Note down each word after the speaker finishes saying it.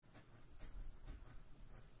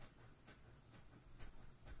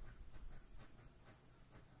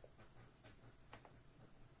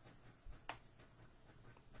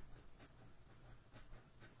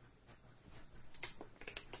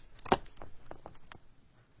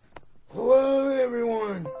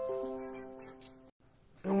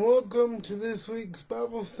welcome to this week's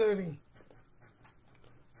Bible study.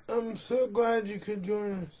 I'm so glad you could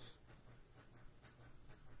join us,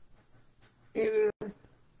 either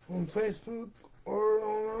on Facebook or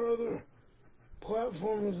on our other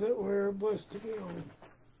platforms that we're blessed to be on.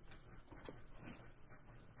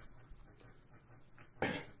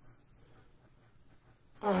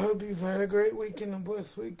 I hope you've had a great week and a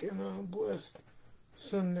blessed week and a blessed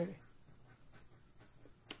Sunday.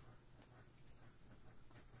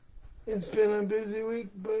 It's been a busy week,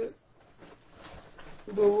 but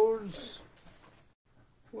the Lord's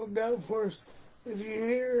looked out for us. If you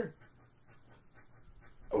hear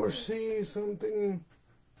or see something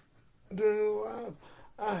during the live,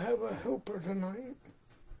 I have a helper tonight.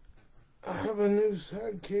 I have a new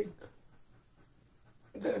sidekick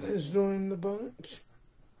that has joined the bunch.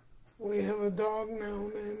 We have a dog now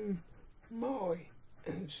named Molly,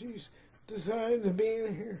 and she's decided to be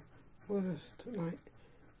in here with us tonight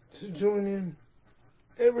to join in.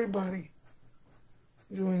 Everybody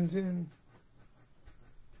joins in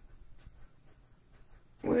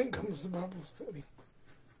when it comes to Bible study.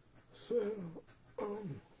 So,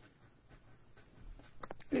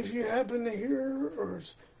 if you happen to hear her or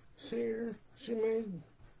see her, she may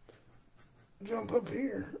jump up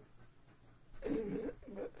here in a minute.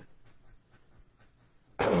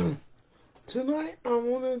 But tonight I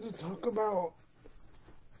wanted to talk about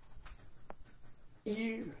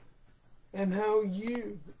you and how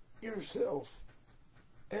you yourself,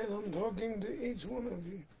 and I'm talking to each one of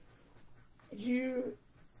you, you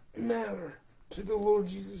matter to the Lord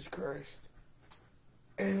Jesus Christ,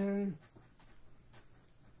 and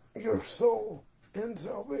your soul and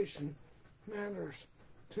salvation matters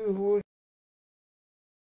to the Lord.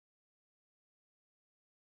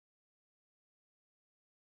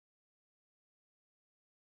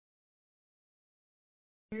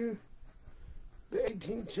 You, the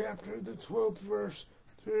 18th chapter, the 12th verse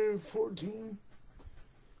through 14.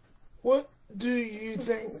 What do you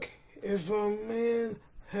think if a man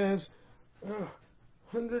has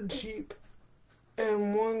 100 sheep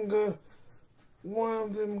and one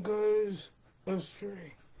of them goes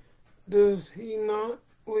astray? Does he not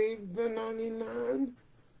leave the 99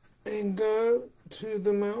 and go to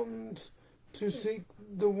the mountains to seek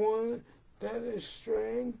the one that is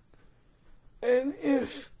straying? And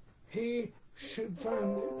if he should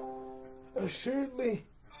find it, assuredly,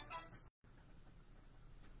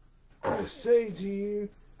 I say to you,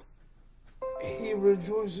 he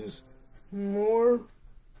rejoices more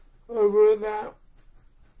over that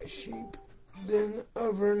sheep than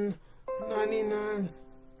over 99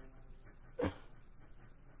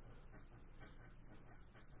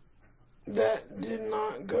 that did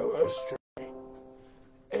not go astray.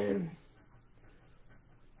 And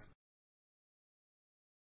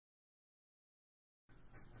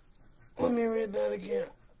let me read that again.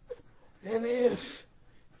 And if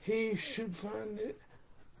he should find it,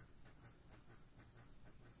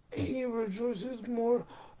 he rejoices more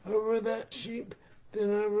over that sheep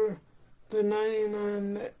than over the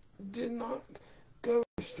 99 that did not go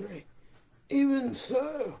astray. Even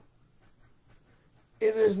so,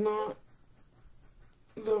 it is not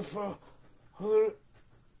the Father.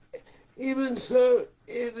 Even so,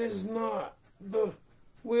 it is not the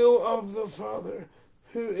will of the Father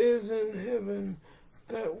who is in heaven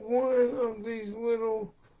that one of these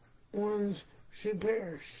little ones should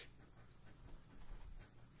perish.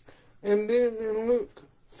 And then in Luke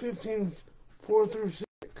 15:4 through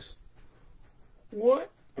 6,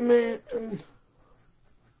 what man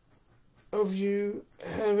of you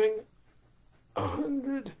having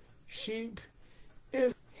 100 sheep,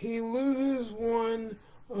 if he loses one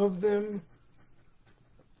of them,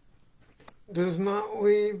 does not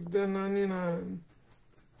leave the 99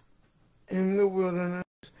 in the wilderness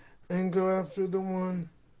and go after the one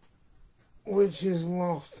which is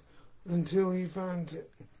lost until he finds it?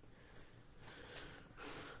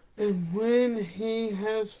 And when he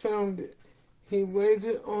has found it, he lays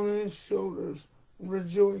it on his shoulders,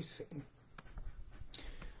 rejoicing.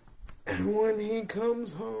 And when he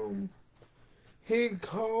comes home, he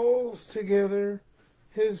calls together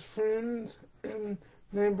his friends and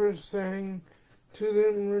neighbors, saying to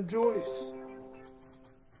them, rejoice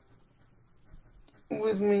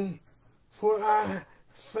with me, for I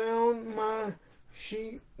found my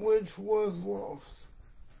sheep which was lost.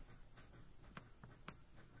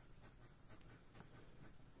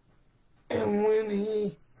 And when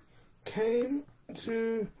he came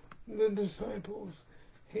to the disciples,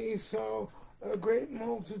 he saw a great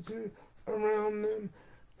multitude around them,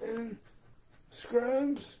 and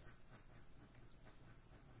scribes.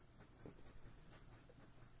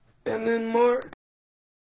 And then Mark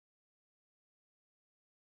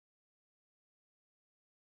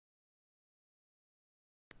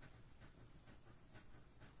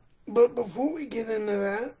But before we get into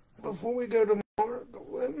that, before we go to Mark,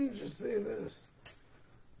 let me just say this.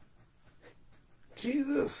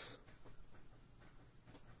 Jesus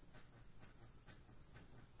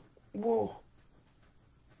will,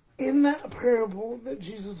 in that parable that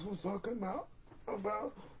Jesus was talking about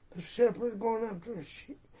the shepherd going after a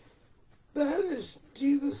sheep, that is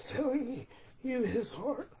Jesus telling you his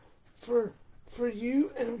heart for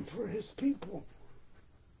you and for his people.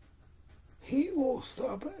 He will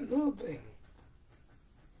stop at nothing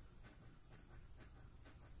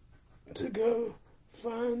to go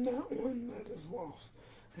find that one that is lost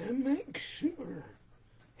and make sure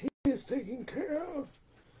he is taken care of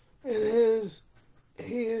and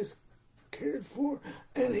he is cared for,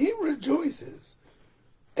 and he rejoices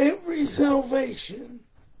every salvation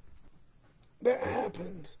that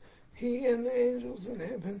happens. He and the angels in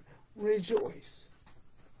heaven rejoice.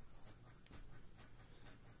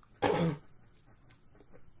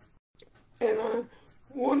 And I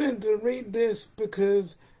wanted to read this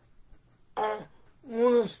because I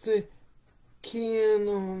want us to key in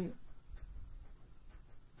on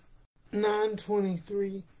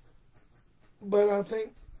 9:23, but I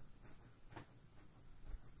think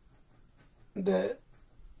that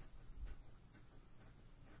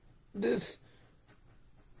this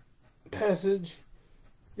passage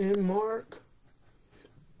in Mark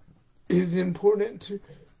is important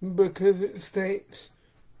because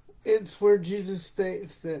it's where Jesus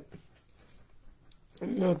states that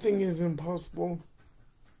nothing is impossible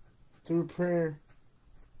through prayer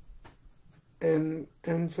and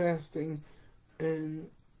fasting,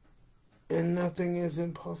 and nothing is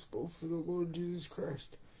impossible for the Lord Jesus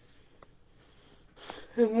Christ.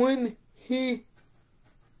 And when he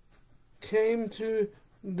came to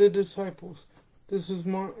the disciples, this is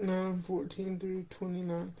Mark 9:14 through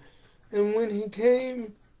 29, and when he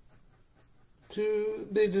came to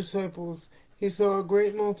the disciples, he saw a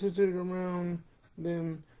great multitude around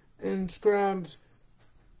them, and scribes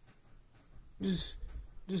just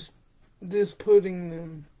disputing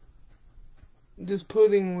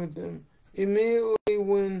with them. Immediately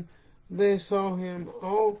when they saw him,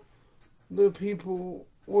 all the people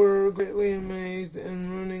were greatly amazed,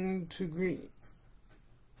 and running to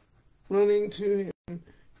him,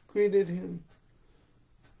 greeted him.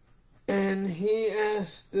 And he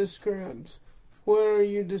asked the scribes, "What are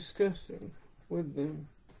you discussing with them?"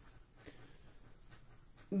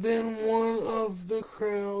 Then one of the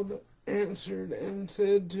crowd answered and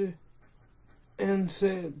said,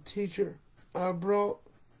 "Teacher, I brought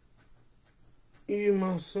you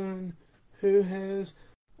my son who has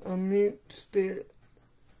a mute spirit,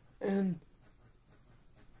 and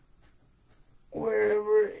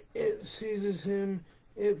wherever it seizes him,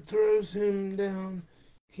 it throws him down.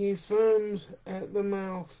 He foams at the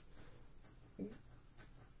mouth,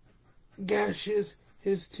 gashes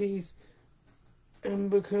his teeth, and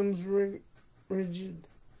becomes rigid.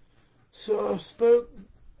 So I spoke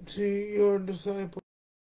to your disciples,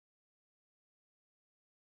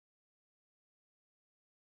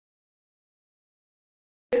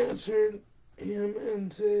 answered him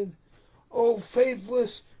and said, O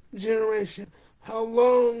faithless generation, how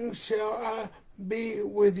long shall I be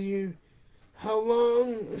with you? How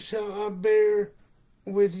long shall I bear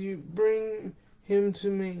with you? Bring him to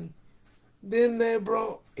me." Then they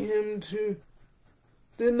brought him to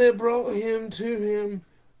him,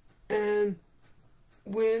 and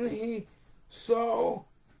when he saw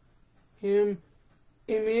him,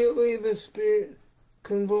 immediately the spirit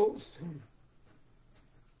convulsed him,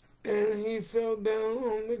 and he fell down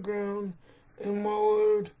on the ground and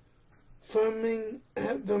wallowed, foaming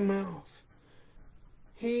at the mouth.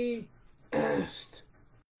 He asked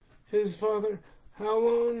his father, "How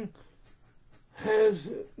long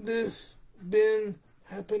has this been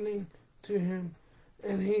happening to him?"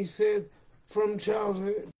 And he said, "From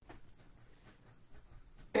childhood.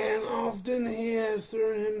 And often he has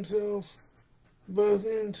thrown himself both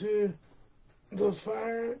into the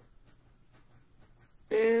fire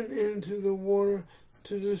and into the water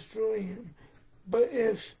to destroy him. But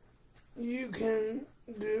if you can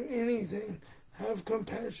do anything, have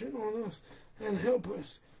compassion on us and help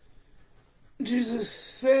us." Jesus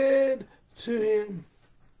said to him,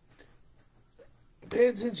 pay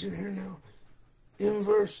attention here now, in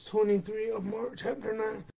verse 23 of Mark chapter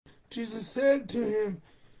 9, Jesus said to him,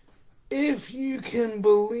 "If you can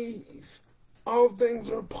believe, all things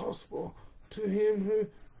are possible to him who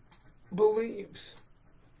believes."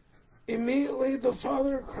 Immediately the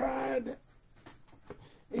father of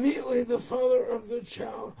the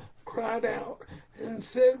child cried out and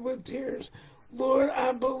said with tears, "Lord,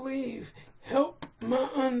 I believe, help my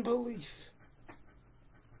unbelief."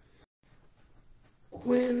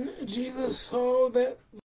 When Jesus saw that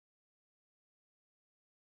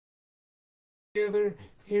together,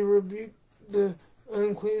 he rebuked the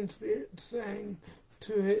unclean spirit, saying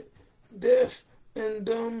to it, "Deaf and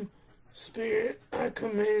dumb spirit, I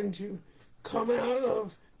command you, come out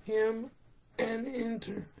of him and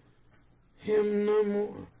enter him no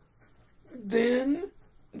more." Then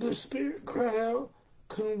the spirit cried out,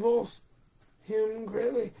 convulsed him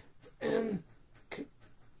greatly, and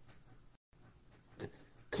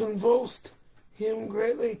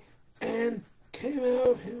came out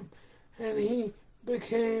of him, and he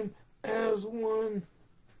became as one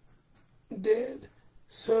dead,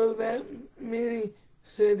 so that many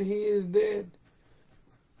said, "He is dead."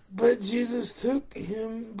 But Jesus took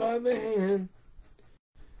him by the hand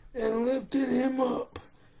and lifted him up,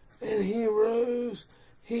 and he arose.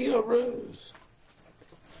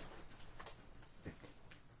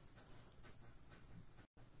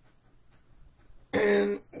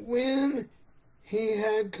 And when he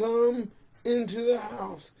had come into the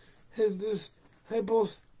house, his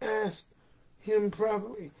disciples asked him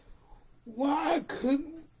privately, "Why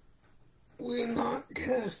could we not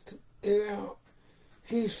cast it out?"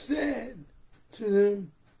 He said to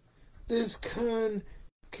them, "This kind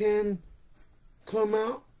can come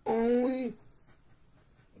out only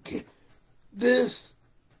this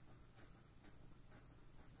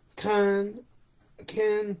kind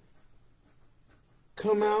can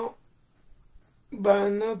come out by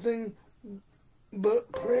nothing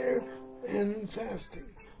but prayer and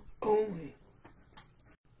fasting only."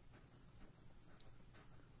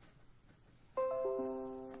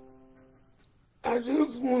 I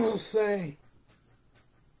just want to say,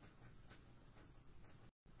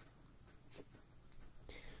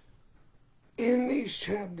 in these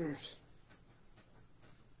chapters,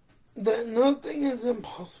 that nothing is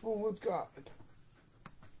impossible with God.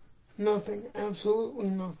 Nothing, absolutely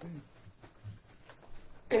nothing.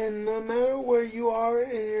 And no matter where you are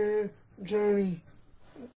in your journey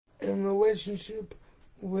and relationship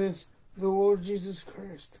with the Lord Jesus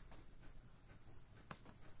Christ,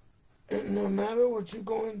 and no matter what you're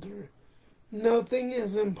going through, nothing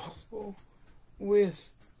is impossible with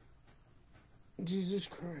Jesus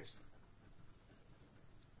Christ.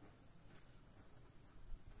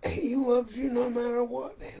 He loves you no matter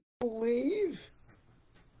what. He'll leave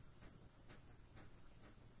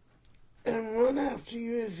and run after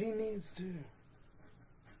you if he needs to.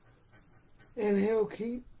 And he'll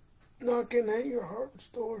keep knocking at your heart's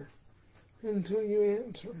door until you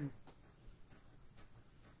answer him.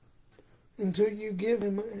 Until you give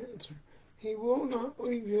him an answer. He will not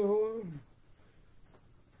leave you alone.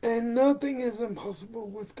 And nothing is impossible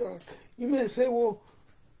with God. You may say, "Well,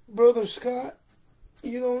 Brother Scott,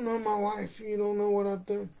 you don't know my life. You don't know what I've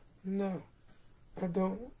done." No, I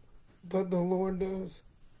don't. But the Lord does.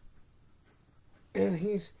 And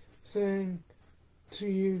he's saying to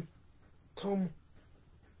you, "Come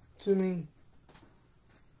to me,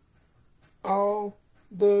 all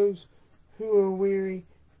those who are weary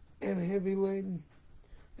and heavy laden,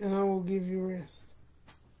 and I will give you rest."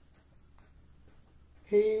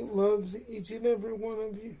 He loves each and every one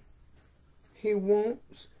of you. He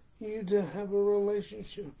wants you to have a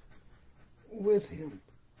relationship with him.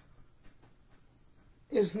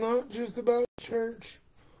 It's not just about church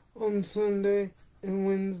on Sunday and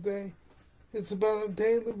Wednesday. It's about a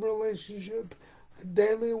daily relationship, a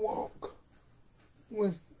daily walk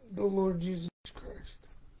with the Lord Jesus Christ.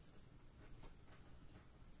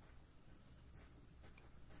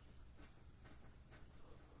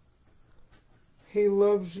 He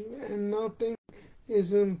loves you, and nothing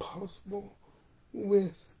is impossible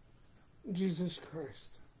with Jesus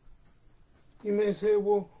Christ. You may say,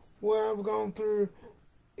 "Well, what I've gone through,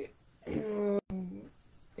 the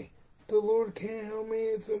Lord can't help me,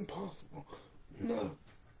 it's impossible." No,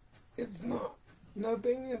 it's not.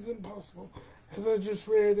 Nothing is impossible. As I just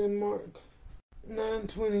read in Mark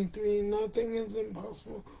 9:23, nothing is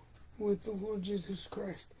impossible with the Lord Jesus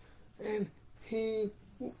Christ. And he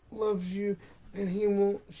loves you, and he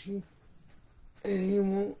wants you, and he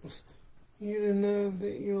wants you to know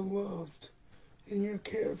that you're loved, and you're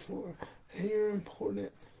cared for, and you're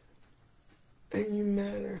important, and you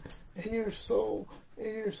matter, and your soul and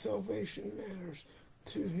your salvation matters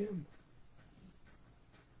to him.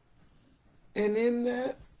 And in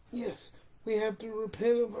that, yes, we have to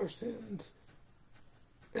repent of our sins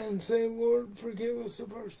and say, "Lord, forgive us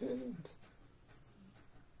of our sins."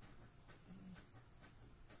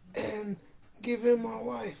 And give him our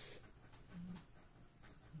life.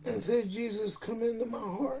 And say, "Jesus, come into my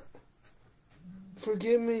heart.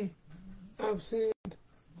 Forgive me. I've sinned.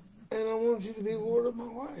 And I want you to be Lord of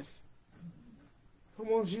my life. I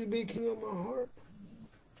want you to be king of my heart.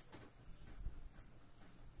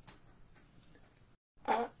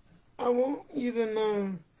 I want you to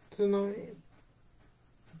know tonight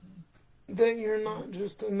that you're not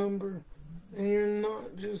just a number, and you're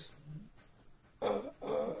not just a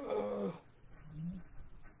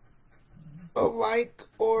like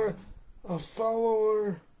or a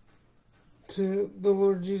follower to the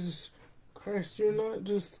Lord Jesus Christ. You're not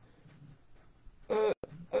just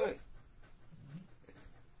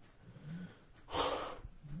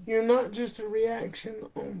you're not just a reaction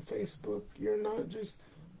on Facebook. You're not just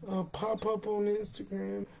a pop-up on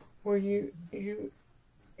Instagram where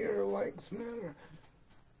your likes matter.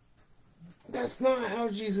 That's not how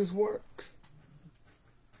Jesus works.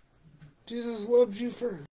 Jesus loves you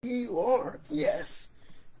for who you are, yes.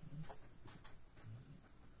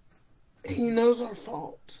 He knows our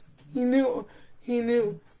faults. He knew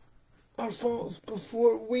our faults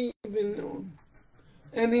before we even knew him.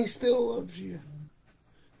 And he still loves you.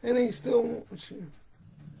 And he still wants you.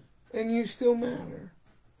 And you still matter.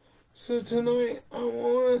 So tonight, I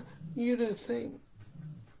want you to think,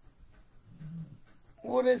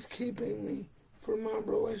 what is keeping me from my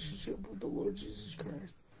relationship with the Lord Jesus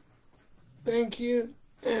Christ? Thank you,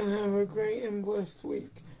 and have a great and blessed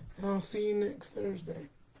week. And I'll see you next Thursday.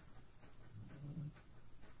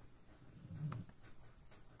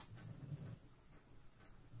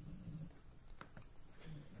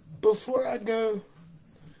 Before I go,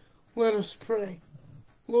 let us pray.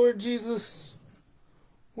 Lord Jesus,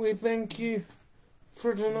 we thank you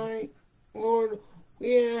for tonight. Lord,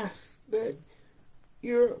 we ask that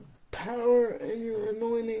your power and your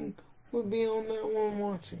anointing would be on that one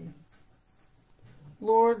watching.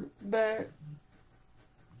 Lord, that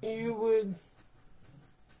you would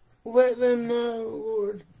let them know,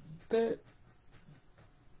 Lord, that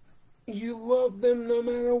you love them no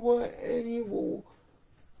matter what, and you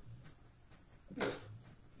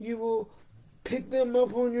will pick them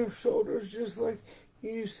up on your shoulders just like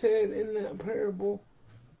you said in that parable,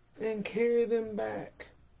 and carry them back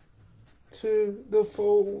to the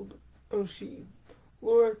fold of sheep.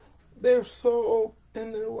 Lord, their soul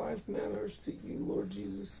and their life matters to you, Lord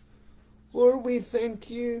Jesus. Lord, we thank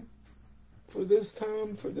you for this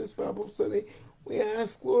time, for this Bible study. We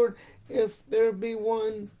ask, Lord, if there be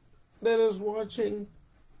one that is watching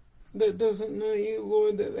that doesn't know you,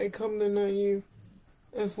 Lord, that they come to know you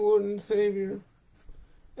as Lord and Savior.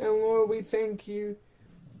 And Lord, we thank you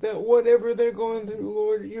that whatever they're going through,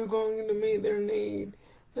 Lord, you're going to meet their need.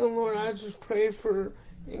 And Lord, I just pray for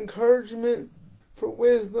encouragement, for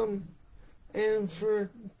wisdom, and for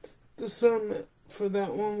discernment for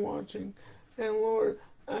that one watching. And Lord,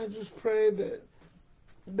 I just pray that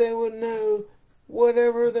they would know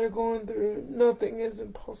whatever they're going through, nothing is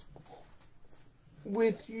impossible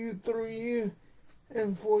with you, through you,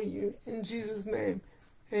 and for you. In Jesus' name,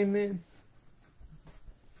 amen.